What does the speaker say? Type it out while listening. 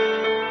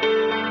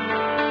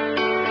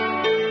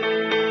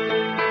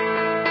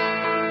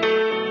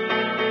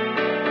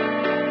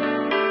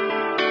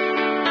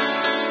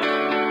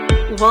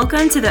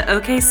Welcome to the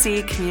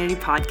OKC Community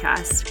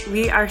Podcast.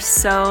 We are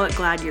so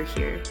glad you're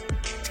here.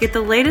 To get the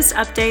latest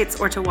updates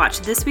or to watch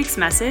this week's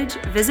message,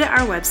 visit our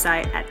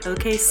website at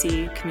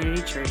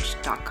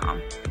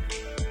okccommunitychurch.com.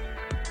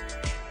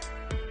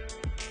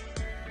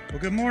 Well,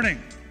 good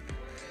morning.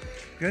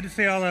 Good to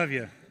see all of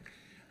you.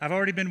 I've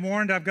already been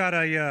warned. I've got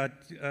a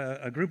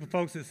group of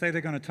folks that say they're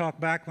going to talk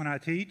back when I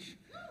teach.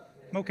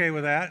 I'm okay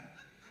with that.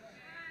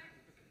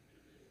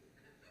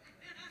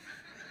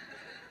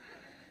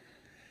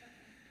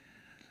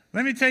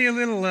 Let me tell you a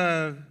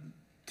little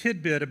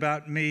tidbit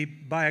about me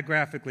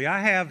biographically. I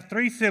have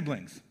 3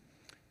 siblings,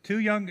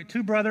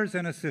 two brothers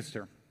and a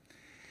sister.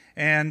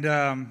 And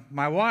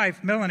my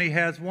wife, Melanie,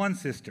 has 1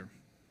 sister.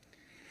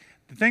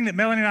 The thing that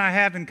Melanie and I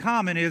have in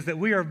common is that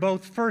we are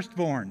both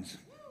firstborns.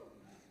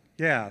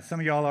 Yeah, some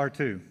of y'all are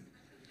too.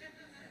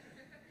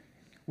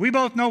 We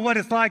both know what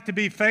it's like to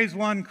be phase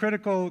 1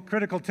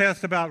 critical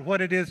test about what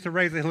it is to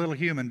raise a little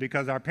human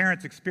because our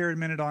parents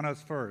experimented on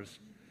us first.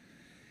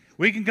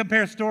 We can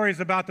compare stories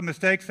about the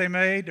mistakes they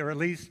made, or at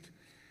least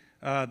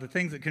the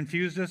things that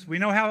confused us. We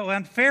know how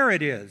unfair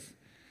it is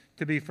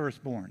to be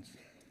firstborns.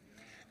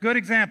 Good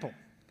example.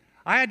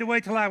 I had to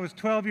wait till I was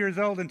 12 years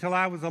old until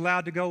I was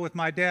allowed to go with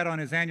my dad on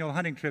his annual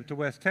hunting trip to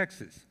West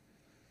Texas.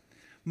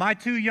 My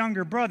 2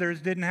 younger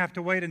brothers didn't have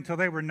to wait until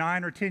they were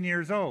 9 or 10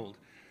 years old.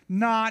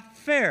 Not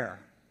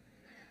fair.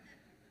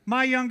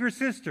 My younger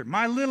sister,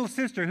 my little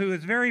sister, who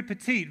is very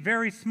petite,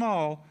 very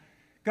small,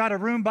 got a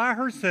room by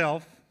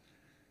herself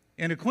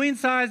in a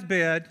queen-size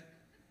bed,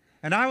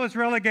 and I was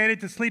relegated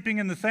to sleeping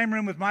in the same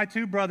room with my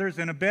 2 brothers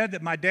in a bed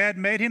that my dad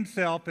made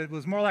himself. It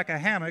was more like a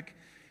hammock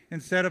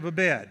instead of a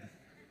bed.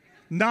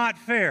 Not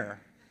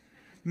fair.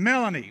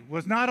 Melanie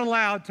was not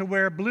allowed to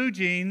wear blue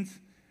jeans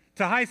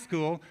to high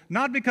school,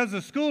 not because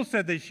the school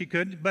said that she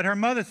couldn't, but her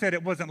mother said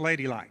it wasn't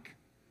ladylike.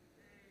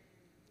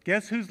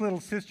 Guess whose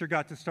little sister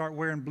got to start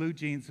wearing blue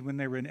jeans when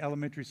they were in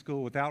elementary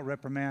school without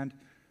reprimand?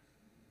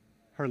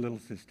 Her little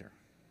sister.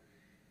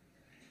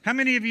 How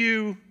many of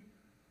you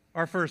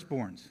are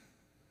firstborns?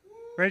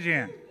 Raise your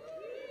hand.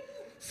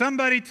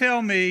 Somebody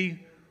tell me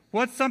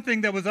what's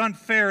something that was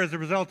unfair as a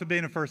result of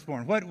being a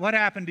firstborn. What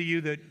happened to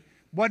you that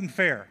wasn't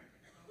fair?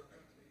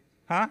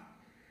 Huh?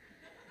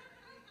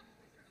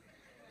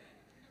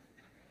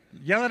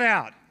 Yell it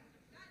out.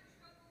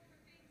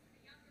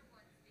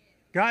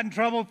 Got in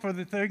trouble for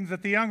the things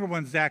that the younger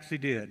ones actually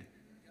did.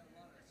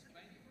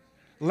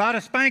 A lot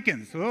of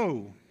spankings.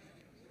 Oh.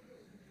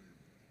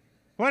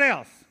 What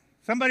else?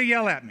 Somebody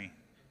yell at me.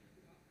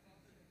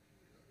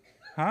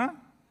 Huh?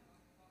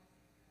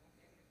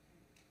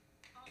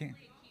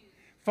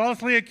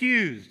 Falsely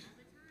accused.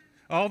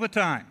 All the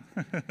time.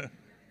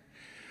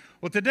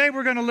 Well, today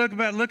we're going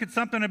to look at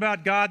something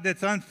about God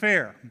that's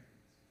unfair.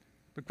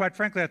 But quite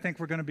frankly, I think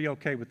we're going to be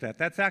okay with that.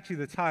 That's actually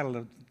the title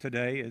of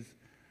today is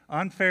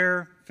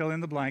Unfair, fill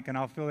in the blank, and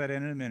I'll fill that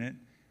in a minute,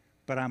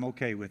 but I'm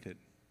okay with it.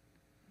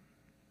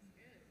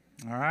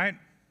 All right?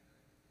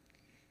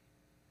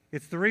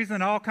 It's the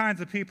reason all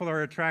kinds of people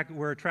were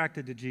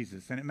attracted to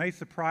Jesus, and it may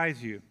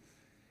surprise you.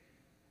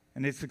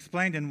 And it's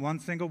explained in one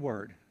single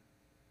word,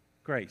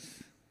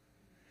 grace.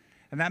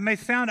 And that may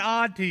sound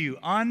odd to you,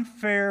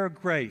 unfair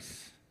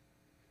grace,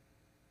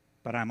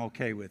 but I'm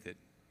okay with it.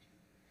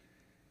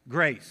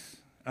 Grace,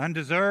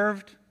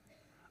 undeserved,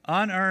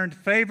 unearned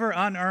favor,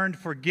 unearned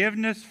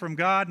forgiveness from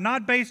God,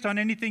 not based on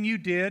anything you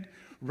did,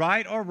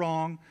 right or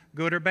wrong,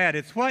 good or bad.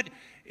 It's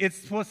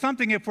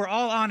something, if we're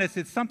all honest,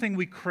 it's something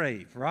we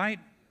crave, right?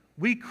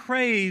 We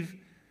crave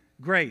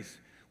grace.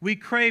 We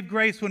crave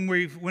grace when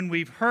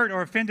we've hurt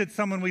or offended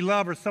someone we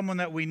love or someone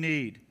that we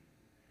need.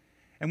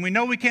 And we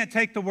know we can't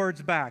take the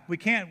words back. We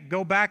can't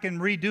go back and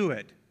redo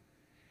it.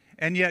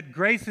 And yet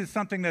grace is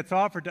something that's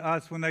offered to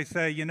us when they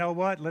say, you know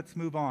what, let's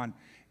move on.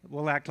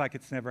 We'll act like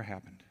it's never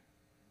happened.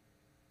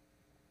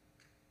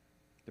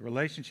 The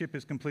relationship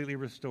is completely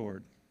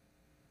restored.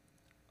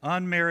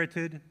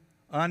 Unmerited,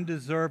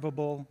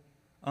 undeservable,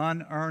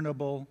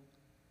 unearnable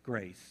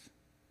grace.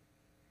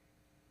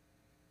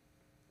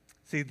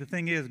 See, the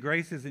thing is,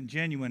 grace isn't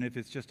genuine if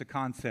it's just a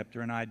concept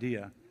or an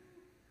idea.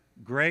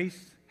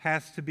 Grace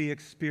has to be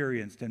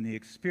experienced, and the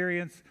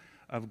experience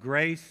of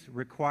grace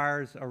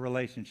requires a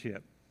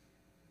relationship.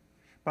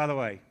 By the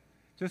way,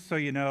 just so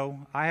you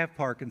know, I have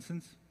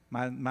Parkinson's.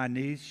 My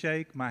knees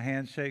shake, my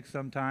hands shake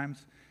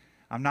sometimes.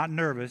 I'm not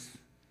nervous.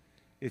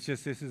 It's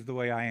just this is the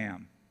way I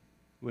am.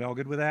 We all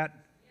good with that?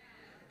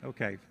 Yeah.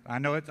 Okay. I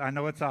know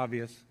it's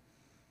obvious.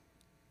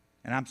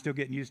 And I'm still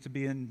getting used to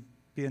being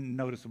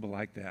noticeable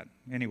like that.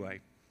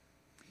 Anyway,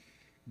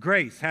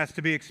 grace has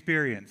to be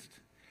experienced.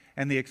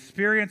 And the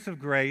experience of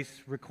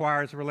grace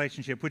requires a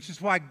relationship, which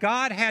is why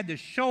God had to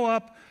show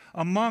up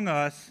among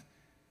us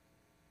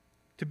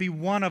to be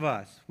one of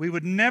us. We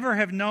would never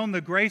have known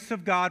the grace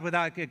of God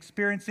without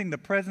experiencing the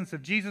presence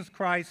of Jesus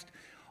Christ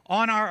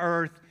on our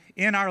earth,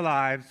 in our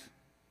lives.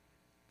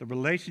 The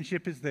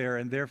relationship is there,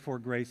 and therefore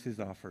grace is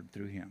offered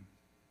through Him.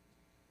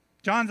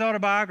 John's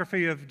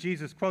autobiography of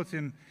Jesus quotes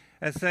him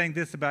as saying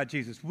this about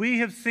Jesus: "We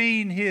have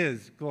seen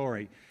his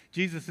glory,"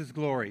 Jesus'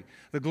 glory,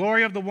 "the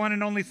glory of the one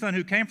and only Son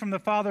who came from the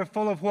Father,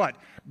 full of" what?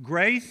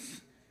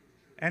 Grace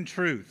and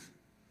truth.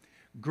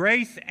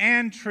 Grace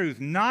and truth,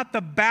 not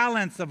the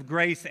balance of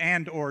grace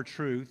and or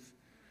truth,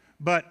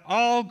 but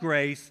all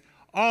grace,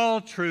 all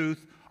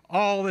truth,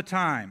 all the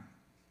time.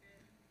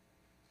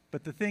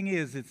 But the thing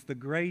is, it's the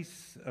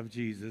grace of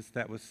Jesus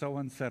that was so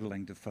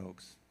unsettling to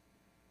folks.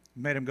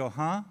 It made them go,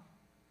 huh?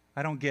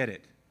 I don't get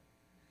it.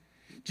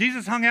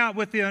 Jesus hung out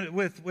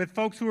with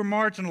folks who were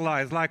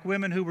marginalized, like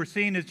women who were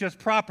seen as just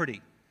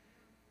property.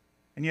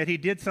 And yet he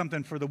did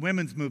something for the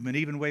women's movement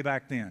even way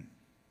back then.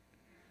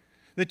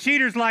 The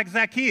cheaters like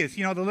Zacchaeus,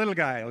 you know, the little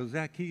guy. Oh,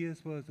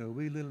 Zacchaeus was a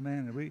wee little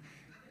man.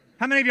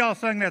 How many of y'all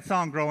sang that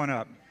song growing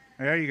up?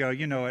 There you go,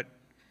 you know it.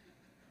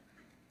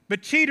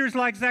 But cheaters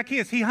like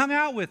Zacchaeus, he hung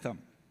out with them.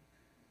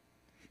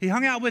 He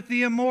hung out with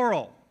the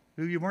immoral,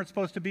 who you weren't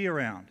supposed to be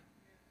around.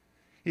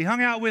 He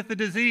hung out with the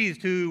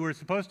diseased, who were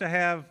supposed to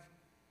have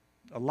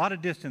a lot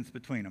of distance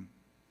between them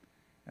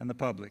and the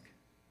public.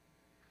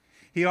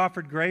 He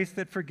offered grace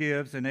that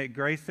forgives and a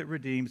grace that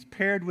redeems,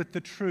 paired with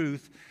the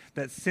truth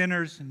that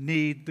sinners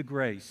need the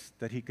grace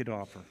that he could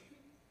offer.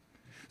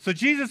 So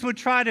Jesus would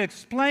try to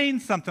explain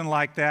something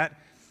like that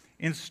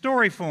in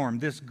story form,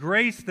 this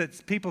grace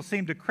that people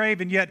seem to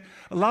crave, and yet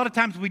a lot of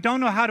times we don't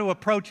know how to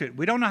approach it.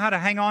 We don't know how to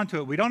hang on to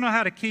it. We don't know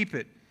how to keep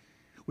it.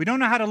 We don't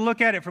know how to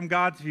look at it from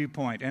God's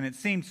viewpoint, and it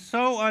seems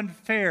so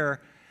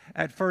unfair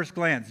at first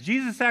glance.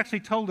 Jesus actually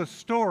told a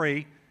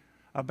story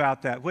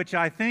about that, which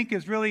I think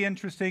is really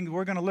interesting.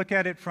 We're going to look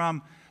at it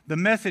from the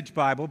Message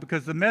Bible,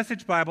 because the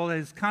Message Bible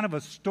is kind of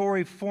a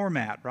story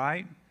format,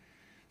 right?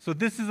 So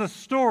this is a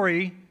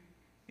story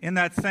in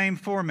that same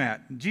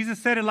format.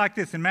 Jesus said it like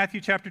this in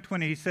Matthew chapter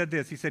 20. He said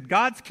this. He said,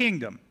 God's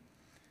kingdom,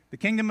 the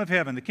kingdom of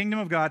heaven, the kingdom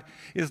of God,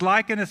 is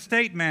like an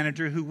estate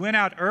manager who went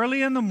out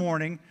early in the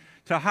morning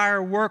to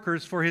hire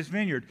workers for his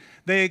vineyard.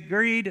 They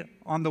agreed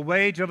on the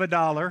wage of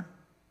 $1.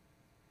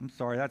 I'm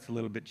sorry, that's a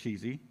little bit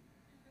chintzy.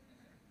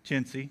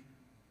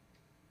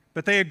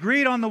 But they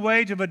agreed on the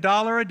wage of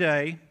 $1 a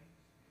day,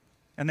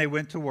 and they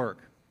went to work.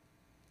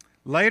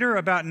 Later,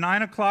 about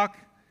 9 o'clock,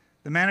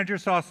 the manager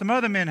saw some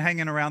other men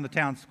hanging around the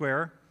town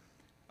square,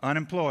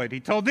 unemployed. He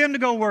told them to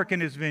go work in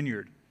his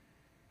vineyard,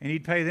 and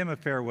he'd pay them a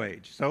fair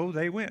wage. So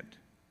they went.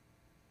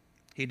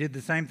 He did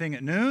the same thing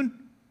at noon,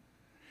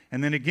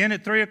 and then again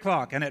at 3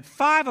 o'clock. And at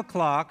 5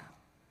 o'clock,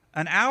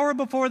 an hour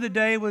before the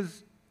day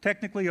was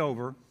technically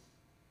over,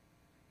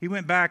 he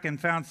went back and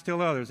found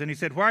still others. And he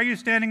said, why are you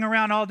standing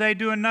around all day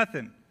doing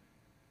nothing?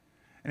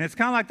 And it's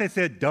kind of like they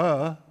said,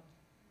 duh,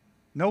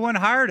 no one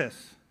hired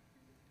us.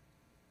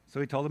 So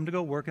he told them to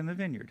go work in the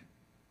vineyard.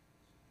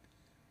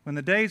 When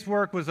the day's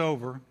work was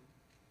over,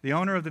 the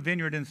owner of the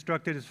vineyard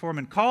instructed his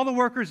foreman, call the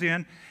workers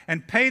in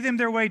and pay them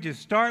their wages.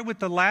 Start with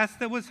the last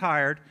that was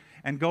hired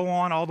and go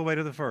on all the way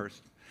to the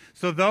first.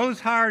 So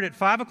those hired at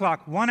 5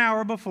 o'clock, 1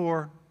 hour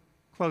before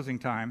closing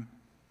time,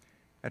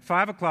 at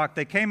 5 o'clock,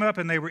 they came up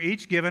and they were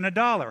each given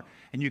 $1.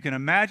 And you can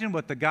imagine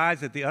what the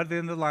guys at the other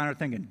end of the line are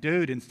thinking.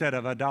 Dude, instead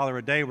of $1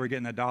 a day, we're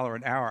getting $1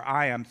 an hour.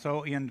 I am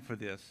so in for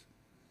this.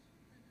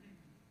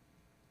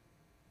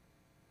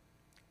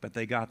 But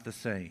they got the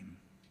same.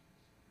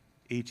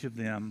 Each of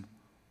them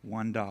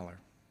 $1.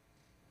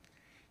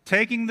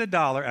 Taking the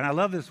dollar, and I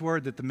love this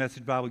word that the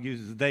Message Bible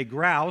uses, they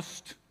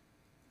groused,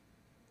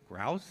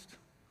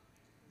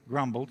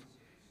 grumbled.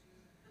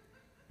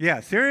 Yeah,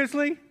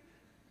 seriously?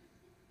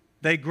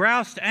 They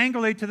groused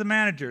angrily to the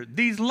manager.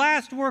 These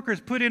last workers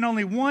put in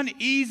only one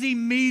easy,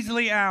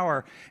 measly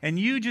hour, and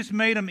you just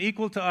made them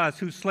equal to us,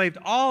 who slaved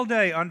all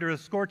day under a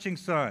scorching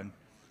sun.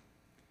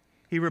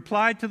 He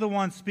replied to the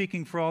one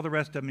speaking for all the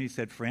rest of them, and he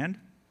said, friend,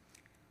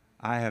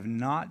 I have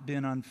not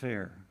been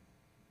unfair.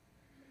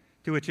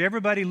 To which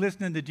everybody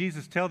listening to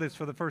Jesus tell this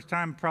for the first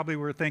time probably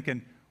were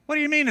thinking, what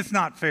do you mean it's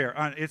not fair?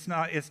 It's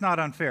not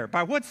unfair.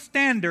 By what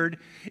standard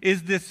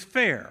is this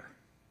fair?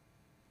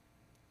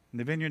 And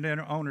the vineyard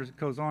owner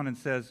goes on and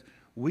says,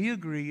 we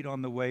agreed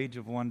on the wage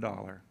of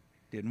 $1,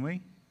 didn't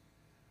we?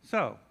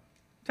 So,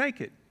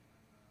 take it.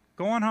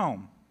 Go on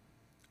home.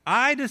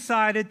 I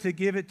decided to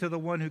give it to the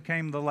one who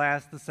came the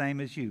last, the same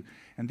as you.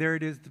 And there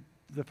it is,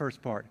 the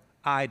first part.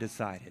 I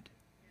decided.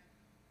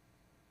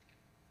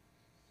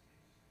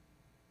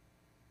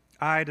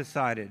 I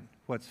decided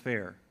what's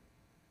fair.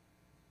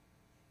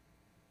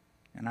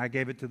 And I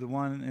gave it to the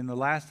one in the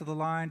last of the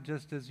line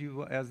just as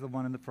the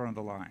one in the front of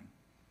the line.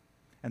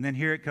 And then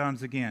here it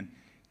comes again.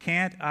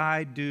 Can't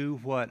I do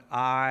what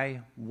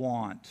I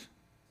want?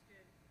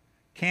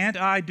 Can't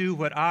I do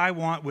what I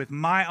want with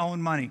my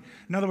own money?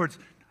 In other words,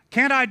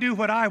 can't I do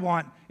what I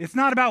want? It's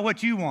not about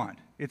what you want.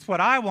 It's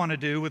what I want to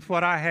do with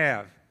what I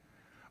have.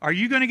 Are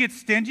you going to get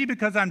stingy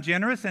because I'm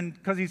generous? And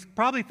because he's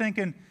probably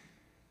thinking,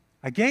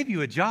 I gave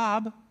you a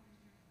job.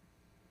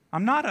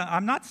 I'm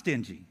not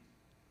stingy.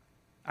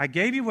 I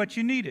gave you what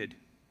you needed.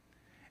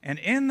 And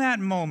in that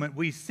moment,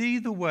 we see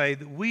the way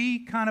that we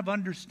kind of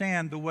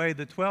understand the way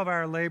the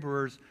 12-hour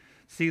laborers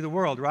see the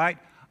world, right?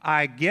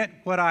 I get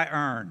what I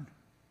earn.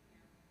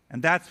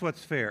 And that's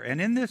what's fair. And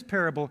in this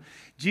parable,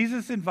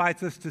 Jesus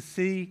invites us to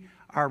see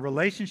our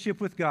relationship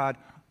with God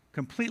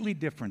completely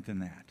different than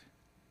that.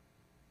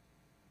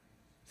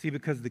 See,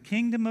 because the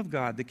kingdom of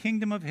God, the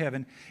kingdom of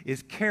heaven,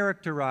 is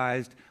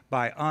characterized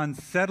by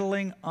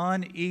unsettling,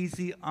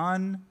 uneasy,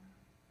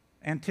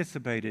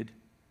 unanticipated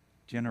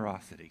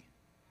generosity.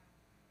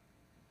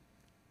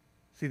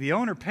 See, the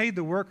owner paid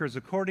the workers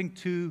according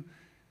to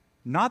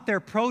not their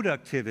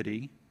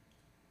productivity,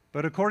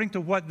 but according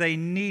to what they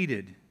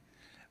needed.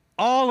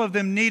 All of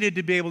them needed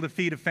to be able to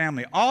feed a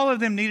family. All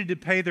of them needed to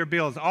pay their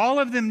bills. All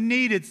of them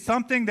needed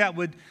something that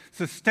would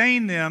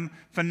sustain them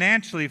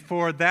financially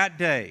for that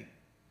day.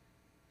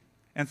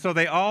 And so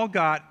they all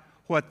got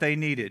what they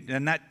needed.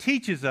 And that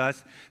teaches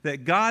us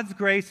that God's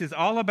grace is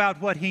all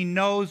about what He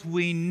knows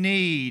we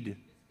need.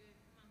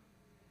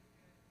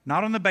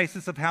 Not on the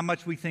basis of how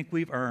much we think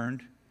we've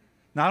earned.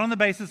 Not on the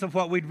basis of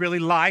what we'd really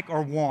like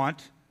or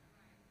want.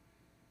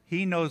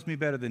 He knows me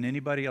better than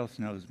anybody else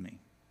knows me.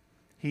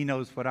 He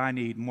knows what I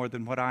need more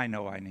than what I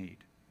know I need.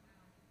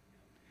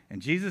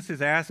 And Jesus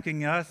is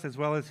asking us, as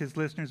well as His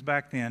listeners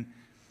back then,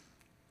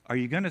 are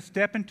you going to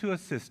step into a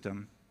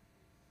system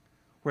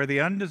where the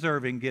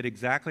undeserving get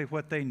exactly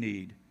what they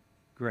need,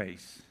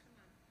 grace,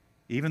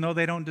 even though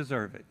they don't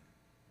deserve it?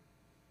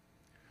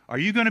 Are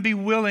you going to be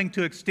willing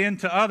to extend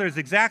to others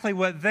exactly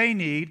what they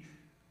need,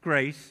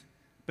 grace,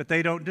 but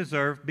they don't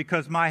deserve,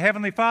 because my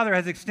Heavenly Father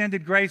has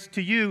extended grace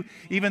to you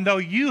even though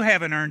you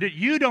haven't earned it,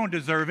 you don't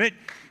deserve it,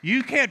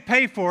 you can't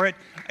pay for it,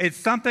 it's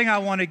something I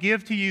want to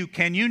give to you.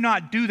 Can you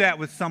not do that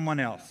with someone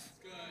else?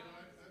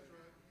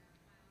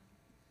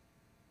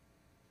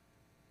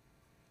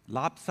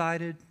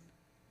 Lopsided,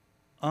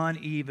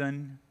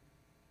 uneven,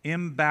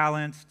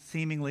 imbalanced,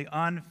 seemingly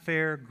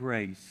unfair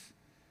grace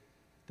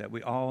that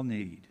we all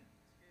need,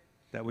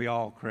 that we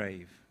all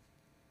crave.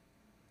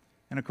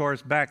 And of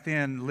course, back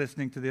then,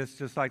 listening to this,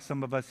 just like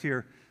some of us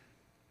here,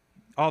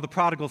 all the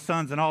prodigal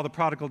sons and all the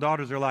prodigal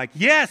daughters are like,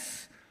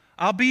 yes,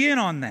 I'll be in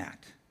on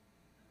that.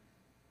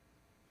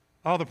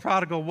 All the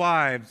prodigal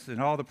wives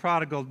and all the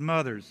prodigal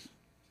mothers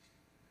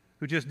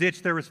who just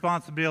ditch their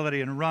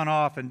responsibility and run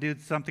off and do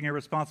something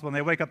irresponsible, and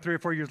they wake up 3 or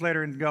 4 years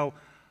later and go,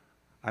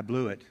 I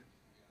blew it.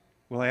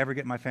 Will I ever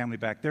get my family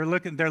back? They're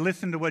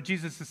listening to what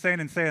Jesus is saying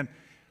and saying,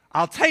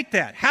 I'll take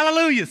that.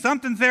 Hallelujah,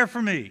 something's there for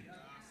me.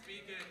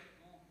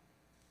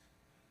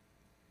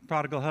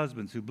 Prodigal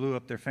husbands who blew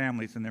up their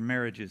families and their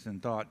marriages and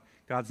thought,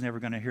 God's never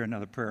going to hear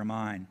another prayer of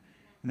mine.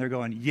 And they're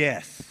going,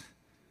 yes,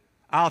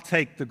 I'll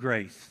take the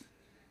grace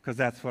because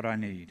that's what I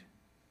need.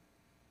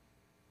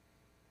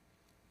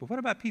 But what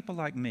about people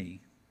like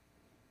me?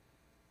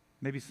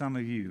 Maybe some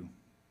of you.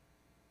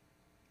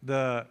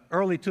 The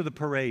early to the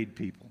parade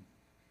people.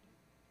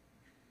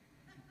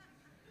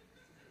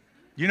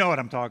 You know what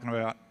I'm talking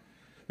about.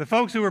 The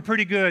folks who were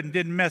pretty good and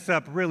didn't mess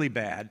up really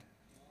bad.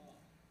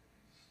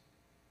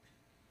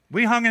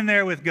 We hung in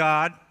there with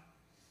God.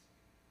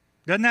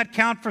 Doesn't that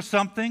count for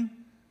something?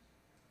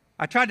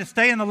 I tried to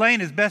stay in the lane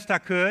as best I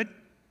could.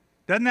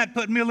 Doesn't that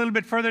put me a little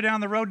bit further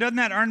down the road? Doesn't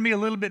that earn me a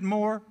little bit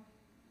more?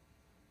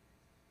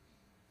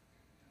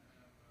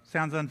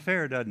 Sounds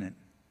unfair, doesn't it?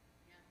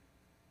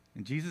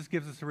 And Jesus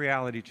gives us a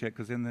reality check,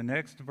 because in the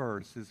next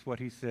verse is what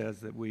He says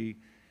that we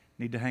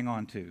need to hang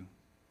on to.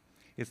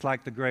 It's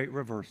like the great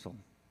reversal.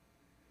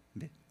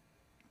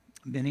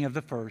 Many of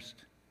the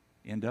first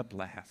end up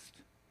last,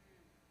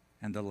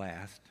 and the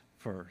last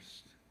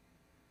first.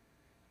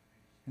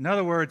 In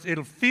other words,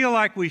 it'll feel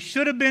like we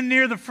should have been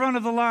near the front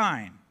of the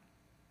line.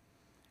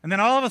 And then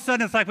all of a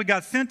sudden, it's like we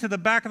got sent to the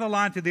back of the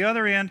line, to the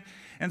other end,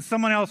 and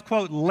someone else,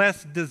 quote,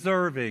 less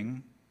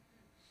deserving,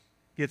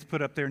 gets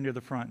put up there near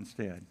the front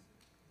instead.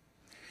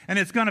 And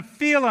it's going to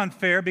feel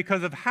unfair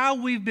because of how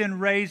we've been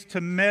raised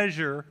to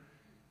measure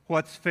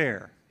what's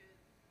fair,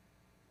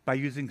 by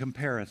using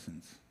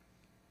comparisons.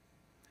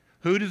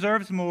 Who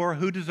deserves more?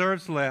 Who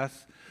deserves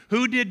less?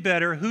 Who did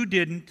better? Who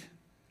didn't?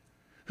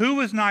 Who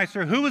was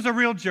nicer? Who was a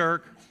real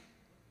jerk?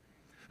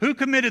 Who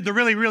committed the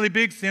really, really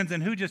big sins,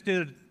 and who just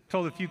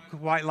told a few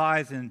white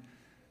lies and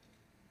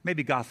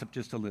maybe gossiped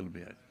just a little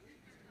bit?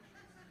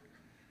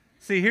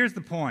 See, here's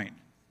the point.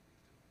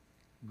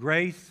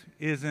 Grace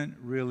isn't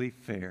really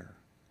fair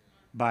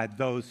by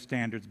those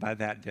standards, by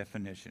that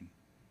definition.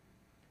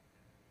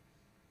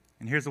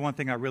 And here's the one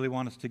thing I really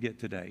want us to get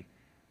today.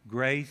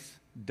 Grace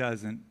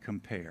doesn't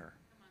compare.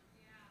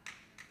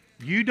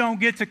 You don't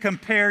get to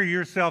compare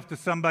yourself to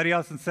somebody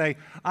else and say,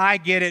 I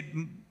get it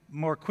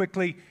more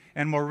quickly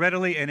and more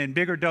readily and in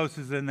bigger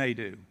doses than they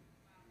do.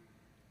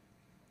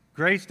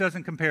 Grace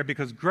doesn't compare,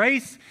 because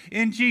grace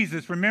in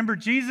Jesus, remember,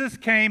 Jesus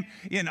came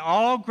in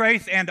all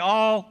grace and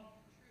all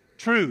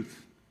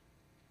truth.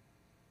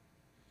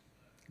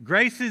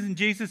 Grace in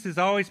Jesus is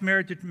always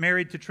married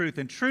to truth.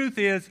 And truth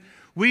is,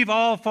 we've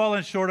all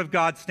fallen short of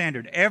God's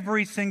standard.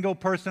 Every single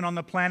person on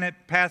the planet,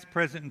 past,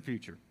 present, and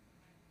future.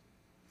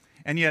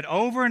 And yet,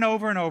 over and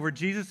over and over,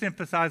 Jesus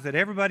emphasized that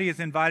everybody is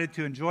invited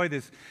to enjoy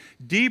this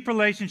deep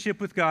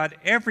relationship with God.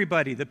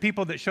 Everybody. The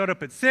people that showed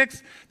up at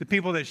 6, the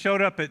people that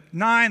showed up at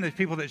 9, the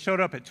people that showed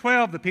up at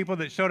 12, the people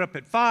that showed up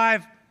at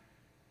 5.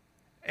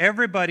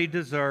 Everybody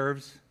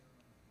deserves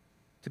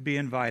to be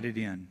invited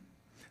in.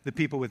 The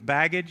people with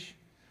baggage,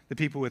 the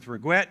people with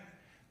regret,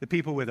 the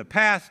people with a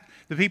past,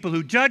 the people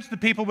who judge the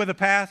people with a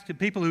past, the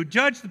people who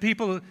judge the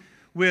people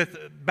with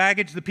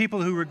baggage, the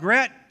people who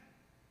regret.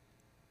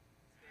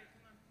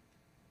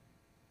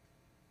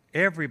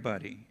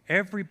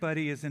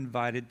 Everybody is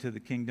invited to the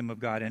kingdom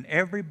of God, and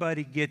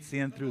everybody gets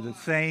in through the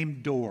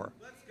same door.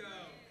 Let's go.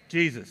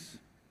 Jesus.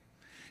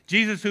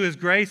 Jesus, who is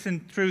grace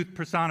and truth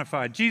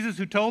personified. Jesus,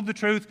 who told the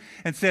truth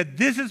and said,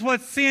 this is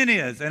what sin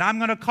is, and I'm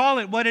going to call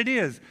it what it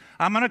is.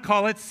 I'm going to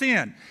call it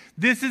sin.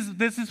 This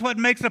is what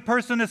makes a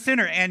person a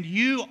sinner, and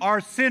you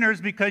are sinners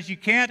because you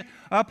can't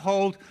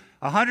uphold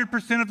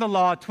 100% of the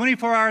law,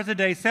 24 hours a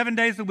day, 7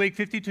 days a week,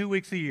 52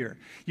 weeks a year.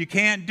 You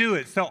can't do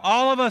it. So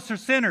all of us are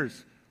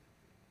sinners.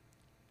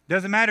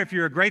 Doesn't matter if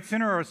you're a great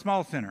sinner or a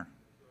small sinner.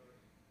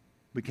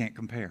 We can't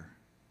compare.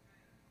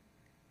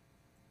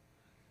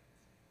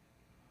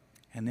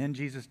 And then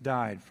Jesus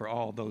died for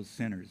all those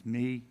sinners,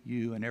 me,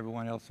 you, and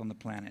everyone else on the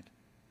planet.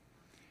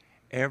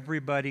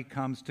 Everybody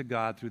comes to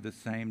God through the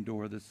same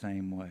door, the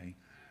same way.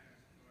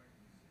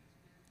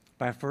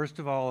 By first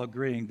of all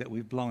agreeing that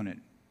we've blown it.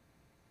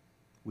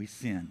 We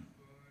sin.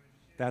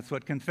 That's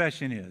what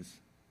confession is.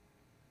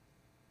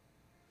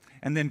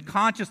 And then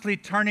consciously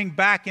turning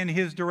back in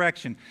His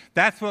direction.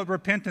 That's what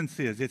repentance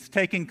is. It's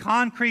taking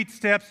concrete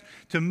steps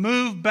to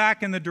move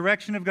back in the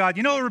direction of God.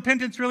 You know what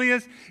repentance really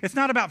is? It's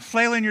not about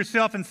flailing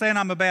yourself and saying,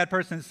 I'm a bad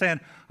person. It's saying,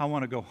 I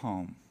want to go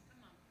home.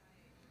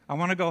 I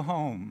want to go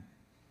home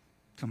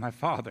to my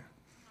Father.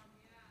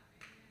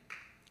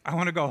 I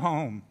want to go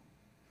home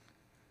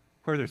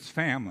where there's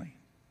family.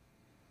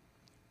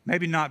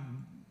 Maybe not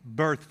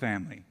birth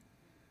family,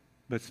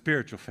 but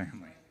spiritual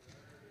family.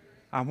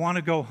 I want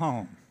to go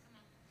home.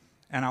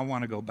 And I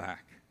want to go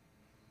back.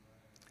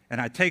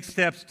 And I take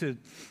steps to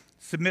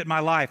submit my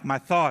life, my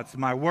thoughts,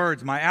 my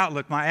words, my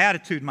outlook, my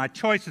attitude, my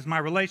choices, my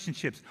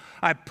relationships.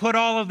 I put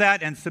all of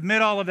that and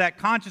submit all of that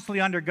consciously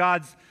under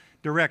God's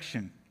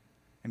direction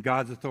and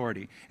God's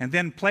authority. And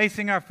then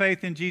placing our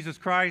faith in Jesus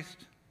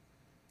Christ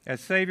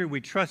as Savior,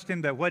 we trust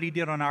Him that what He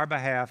did on our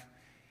behalf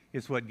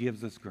is what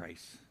gives us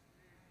grace.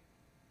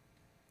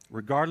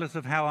 Regardless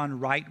of how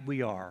unright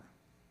we are,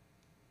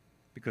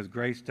 because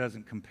grace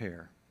doesn't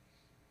compare.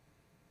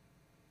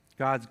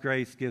 God's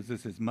grace gives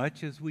us as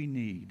much as we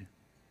need.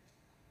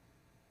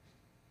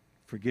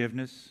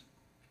 Forgiveness,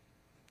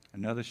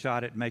 another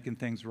shot at making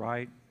things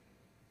right,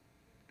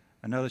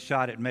 another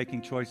shot at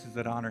making choices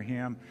that honor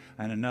Him,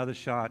 and another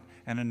shot,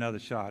 and another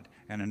shot,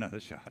 and another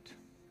shot.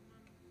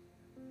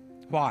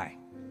 Why?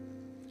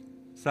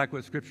 It's like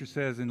what Scripture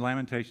says in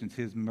Lamentations,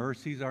 His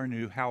mercies are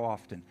new. How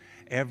often?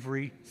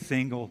 Every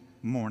single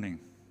morning.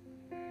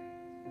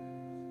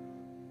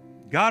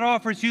 God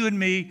offers you and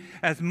me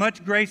as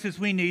much grace as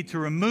we need to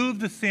remove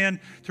the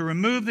sin, to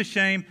remove the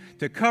shame,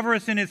 to cover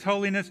us in His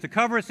holiness, to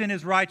cover us in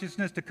His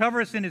righteousness, to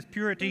cover us in His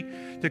purity,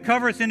 to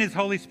cover us in His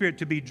Holy Spirit,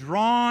 to be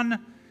drawn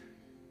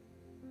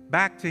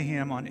back to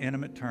Him on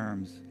intimate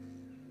terms,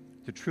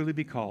 to truly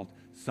be called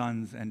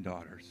sons and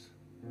daughters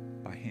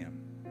by Him.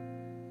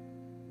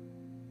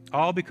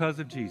 All because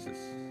of Jesus.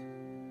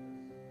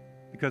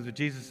 Because of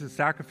Jesus'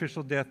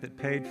 sacrificial death that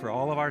paid for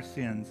all of our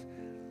sins,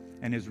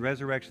 and His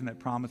resurrection that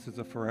promises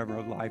a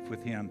forever life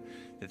with Him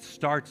that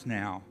starts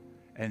now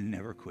and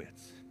never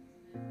quits.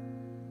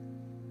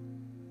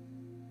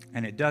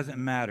 And it doesn't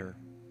matter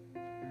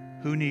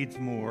who needs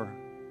more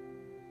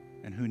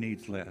and who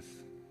needs less,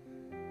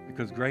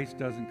 because grace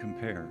doesn't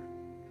compare.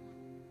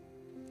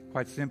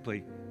 Quite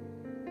simply,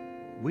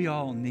 we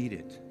all need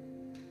it.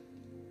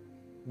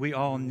 We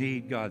all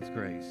need God's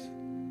grace.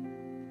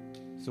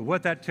 So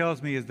what that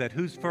tells me is that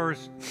who's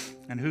first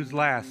and who's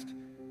last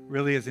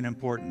really isn't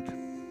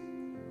important.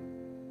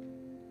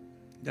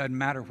 Doesn't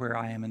matter where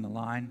I am in the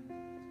line.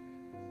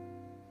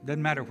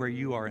 Doesn't matter where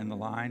you are in the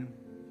line,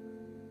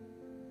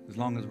 as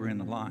long as we're in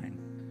the line.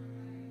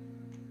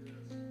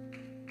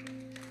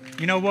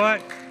 You know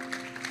what?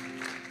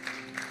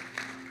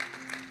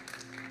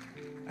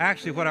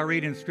 Actually, what I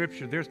read in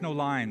Scripture, there's no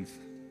lines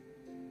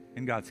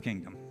in God's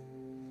kingdom.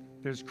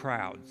 There's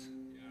crowds.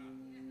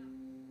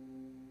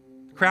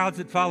 Crowds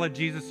that follow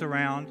Jesus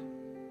around.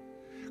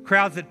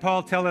 Crowds that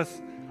Paul tells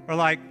us are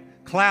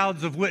like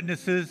clouds of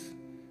witnesses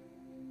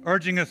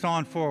urging us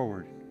on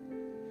forward.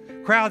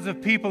 Crowds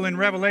of people in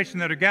Revelation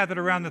that are gathered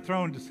around the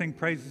throne to sing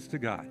praises to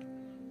God.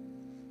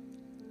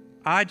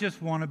 I just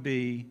want to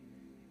be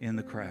in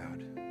the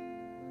crowd.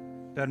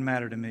 Doesn't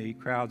matter to me,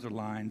 crowds or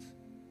lines.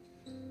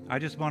 I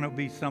just want to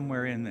be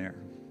somewhere in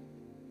there.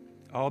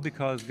 All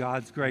because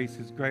God's grace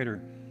is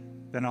greater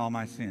than all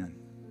my sin.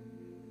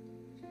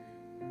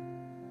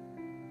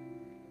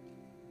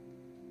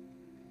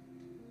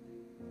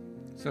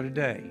 So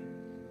today,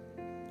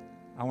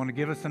 I want to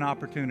give us an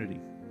opportunity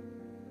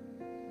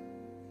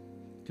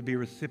to be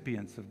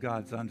recipients of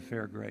God's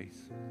unfair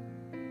grace.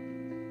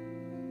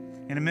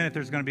 In a minute,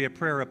 there's going to be a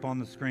prayer up on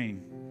the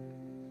screen.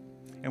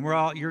 And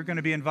you're going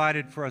to be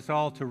invited for us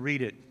all to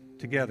read it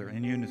together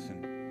in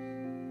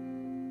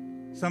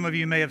unison. Some of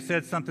you may have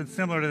said something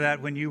similar to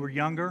that when you were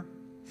younger.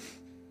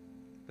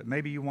 that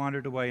maybe you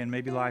wandered away and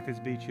maybe life has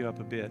beat you up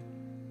a bit.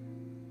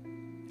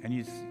 And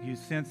you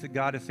sense that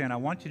God is saying, I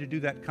want you to do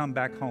that come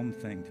back home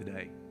thing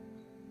today.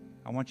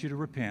 I want you to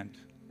repent.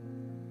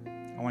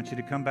 I want you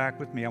to come back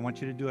with me. I want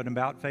you to do an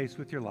about face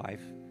with your life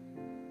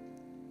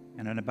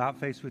and an about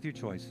face with your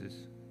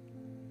choices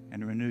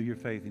and renew your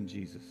faith in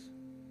Jesus.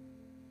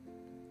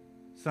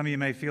 Some of you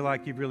may feel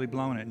like you've really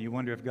blown it and you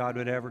wonder if God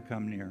would ever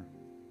come near.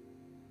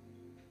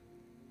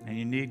 And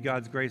you need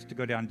God's grace to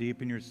go down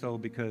deep in your soul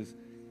because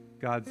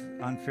God's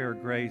unfair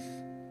grace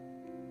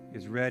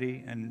is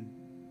ready and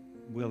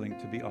willing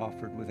to be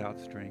offered without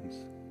strings.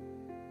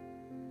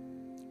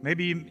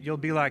 Maybe you'll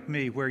be like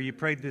me, where you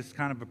prayed this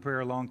kind of a prayer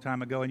a long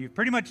time ago and you've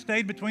pretty much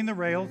stayed between the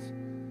rails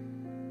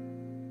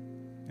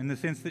in the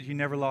sense that you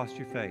never lost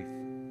your faith.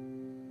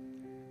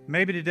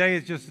 Maybe today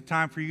is just a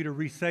time for you to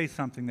re-say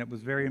something that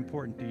was very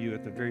important to you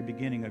at the very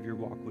beginning of your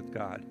walk with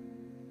God.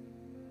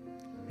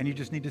 And you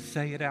just need to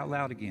say it out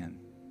loud again.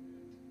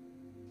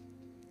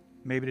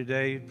 Maybe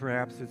today,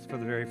 perhaps it's for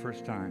the very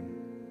first time,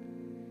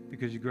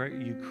 because you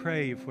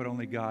crave what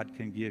only God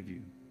can give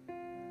you.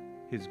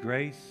 His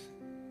grace,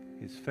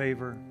 His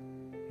favor,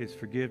 His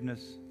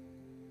forgiveness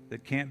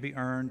that can't be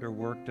earned or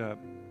worked up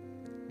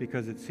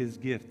because it's His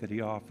gift that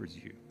He offers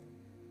you.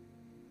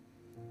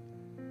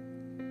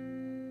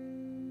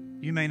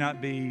 You may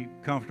not be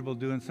comfortable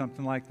doing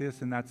something like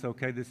this, and that's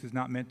okay. This is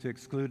not meant to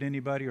exclude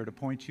anybody or to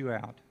point you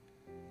out.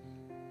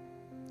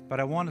 But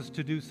I want us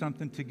to do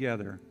something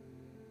together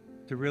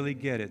to really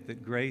get it,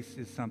 that grace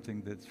is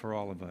something that's for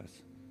all of us.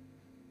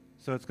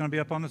 So it's going to be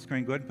up on the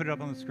screen. Go ahead and put it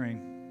up on the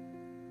screen.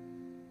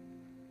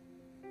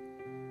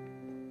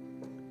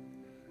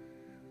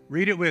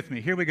 Read it with me.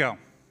 Here we go.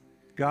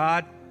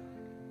 God,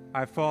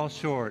 I fall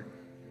short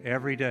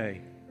every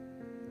day.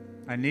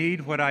 I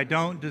need what I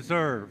don't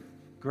deserve,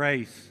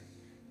 grace,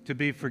 to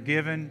be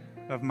forgiven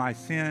of my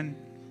sin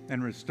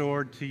and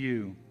restored to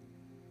you.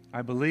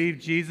 I believe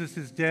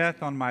Jesus'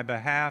 death on my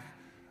behalf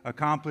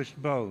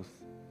accomplished both.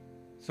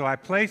 So I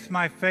place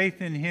my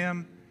faith in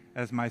Him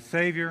as my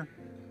Savior,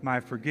 my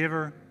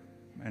forgiver,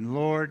 and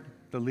Lord,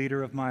 the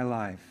leader of my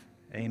life.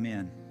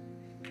 Amen.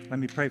 Let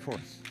me pray for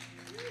us.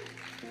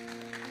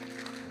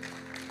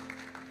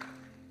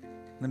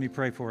 Let me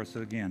pray for us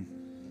again.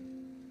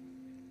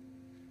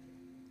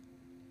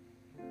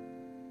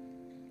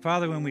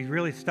 Father, when we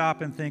really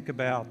stop and think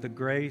about the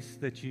grace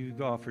that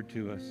you've offered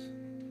to us,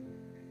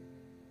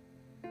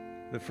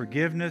 the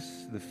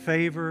forgiveness, the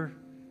favor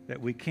that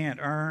we can't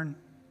earn,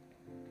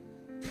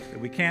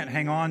 that we can't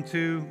hang on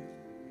to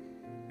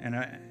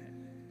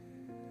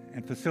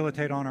and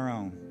facilitate on our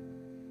own,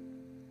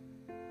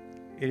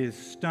 it is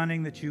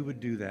stunning that you would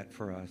do that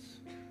for us.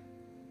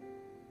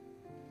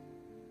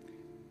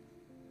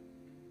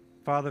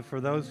 Father,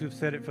 for those who've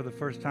said it for the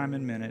first time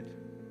in a minute,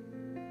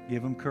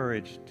 give them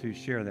courage to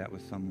share that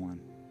with someone.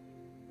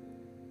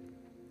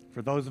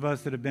 For those of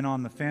us that have been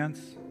on the fence,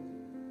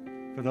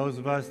 for those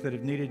of us that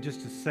have needed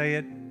just to say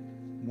it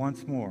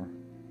once more,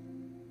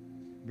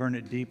 burn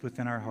it deep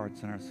within our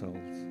hearts and our souls.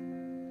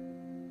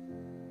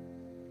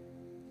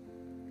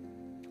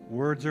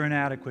 Words are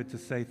inadequate to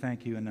say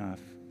thank you enough.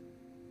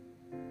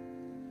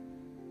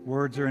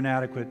 Words are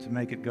inadequate to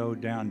make it go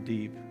down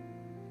deep.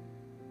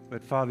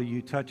 But Father,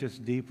 you touch us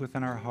deep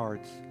within our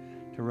hearts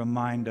to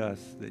remind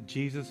us that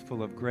Jesus,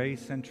 full of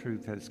grace and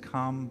truth, has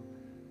come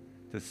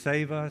to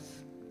save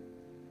us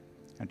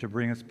and to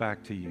bring us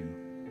back to you.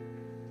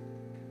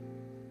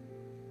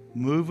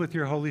 Move with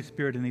your Holy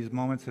Spirit in these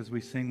moments as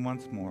we sing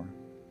once more.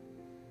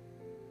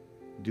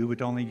 Do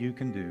what only you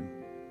can do.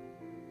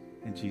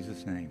 In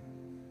Jesus' name,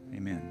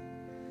 amen.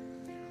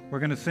 We're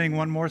going to sing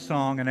one more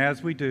song, and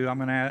as we do, I'm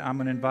going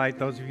to invite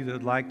those of you that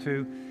would like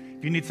to.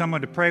 If you need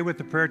someone to pray with,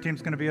 the prayer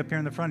team's going to be up here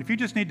in the front. If you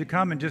just need to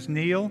come and just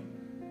kneel,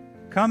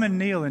 come and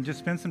kneel and just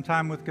spend some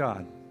time with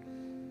God.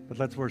 But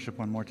let's worship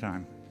one more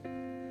time.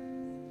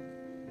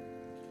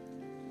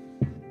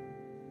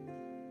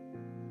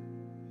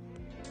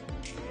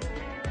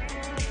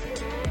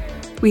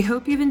 We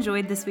hope you've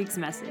enjoyed this week's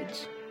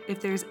message.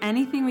 If there's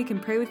anything we can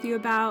pray with you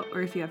about,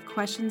 or if you have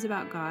questions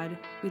about God,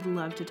 we'd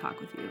love to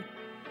talk with you.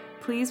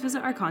 Please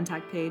visit our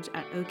contact page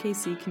at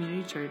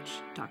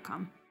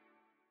okccommunitychurch.com.